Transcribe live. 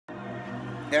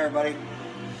Hey everybody.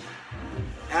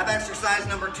 Ab exercise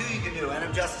number 2 you can do, and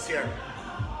I'm Justice here.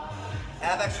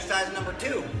 Ab exercise number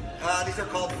 2. These are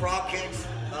called frog kicks,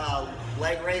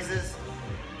 leg raises.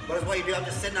 What is what you do? I'm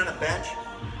just sitting on a bench,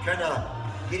 trying to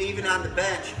get even on the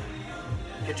bench,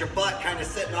 get your butt kind of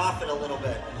sitting off it a little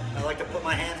bit. I like to put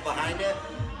my hands behind it,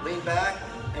 lean back,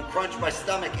 and crunch my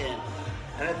stomach in.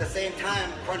 And at the same time,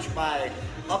 crunch my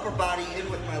upper body in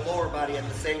with my lower body at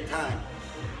the same time.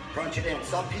 Crunch it in.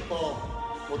 Some people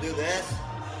will do this.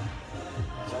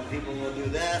 Some people will do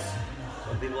this.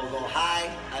 Some people will go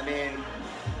high. I mean,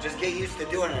 just get used to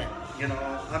doing it. You know,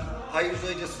 I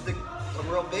usually just stick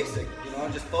real basic, you know,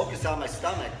 and just focus on my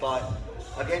stomach. But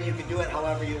again, you can do it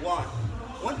however you want.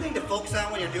 One thing to focus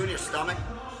on when you're doing your stomach's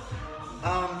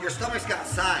got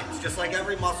sides, just like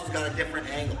every muscle's got a different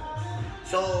angle.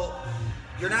 So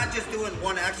you're not just doing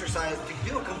one exercise. To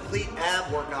do a complete ab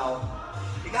workout,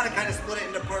 you got to kind of split it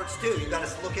into parts too. You got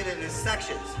to look at it in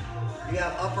sections. You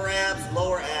have upper abs,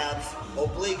 lower abs,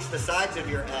 obliques, the sides of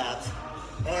your abs,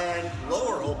 and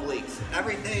lower obliques.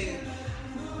 Everything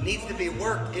needs to be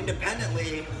worked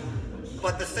independently,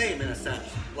 but the same in a sense.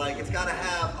 Like, it's got to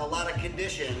have a lot of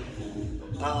condition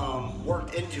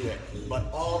worked into it, but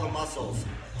all the muscles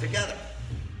together.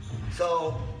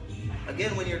 So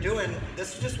again, when you're doing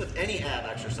this, just with any ab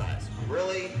exercise,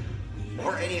 really,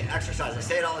 or any exercise, I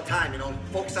say it all the time, you know,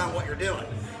 focus on what you're doing.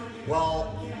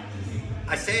 Well,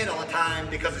 I say it all the time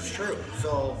because it's true.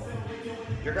 So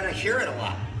you're gonna hear it a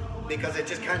lot because it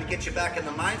just kind of gets you back in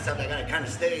the mindset. I gotta kind of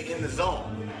stay in the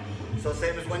zone. So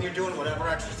same as when you're doing whatever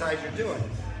exercise you're doing,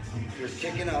 you're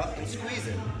kicking up and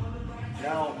squeezing.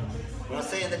 Now, when I'm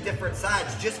saying the different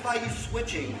sides, just by you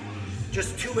switching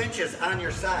just 2 inches on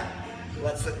your side,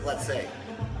 let's say,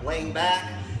 laying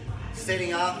back,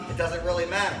 sitting up, it doesn't really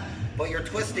matter, but you're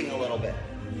twisting a little bit.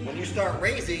 When you start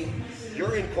raising,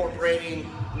 you're incorporating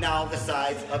now the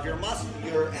sides of your muscle,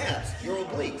 your abs, your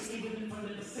obliques.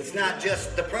 It's not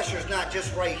just, the pressure's not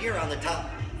just right here on the top,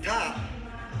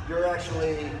 you're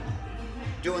actually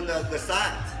doing the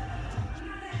sides.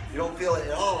 You don't feel it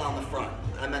at all on the front.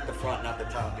 I meant the front, not the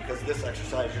top, because this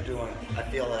exercise you're doing, I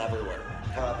feel it everywhere,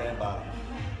 top and bottom.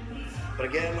 But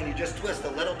again, when you just twist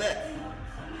a little bit,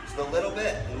 just a little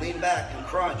bit, and lean back and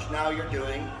crunch, now you're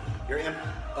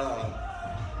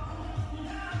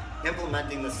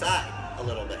implementing the side a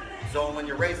little bit. So when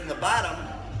you're raising the bottom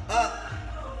up,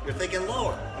 you're thinking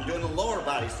lower. I'm doing the lower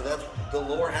body, so that's the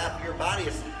lower half of your body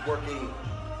is working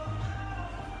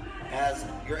as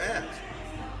your abs.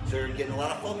 So you're getting a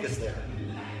lot of focus there.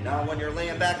 Now when you're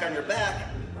laying back on your back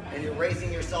and you're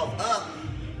raising yourself up,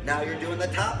 now you're doing the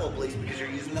top obliques because you're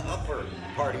using the upper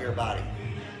part of your body.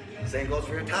 Same goes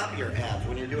for your top of your abs.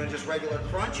 When you're doing just regular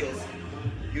crunches,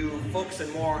 you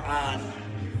focusing more on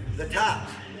the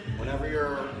tops. Whenever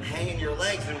you're hanging your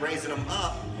legs and raising them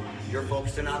up, you're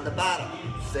focusing on the bottom.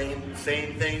 Same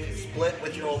thing, split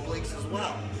with your obliques as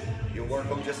well. You work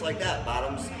them just like that,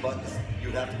 bottoms, but you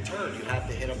have to turn. You have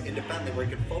to hit them independently where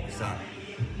you can focus on it.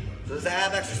 So this is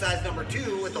ab exercise number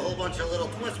 2 with a whole bunch of little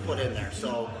twists put in there.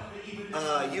 So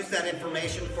use that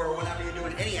information for whenever you're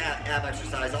doing any ab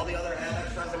exercise. All the other ab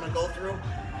exercises I'm going to go through,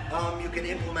 you can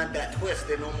implement that twist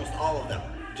in almost all of them.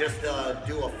 Just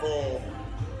do a full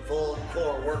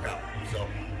core workout. So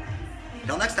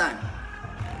until next time.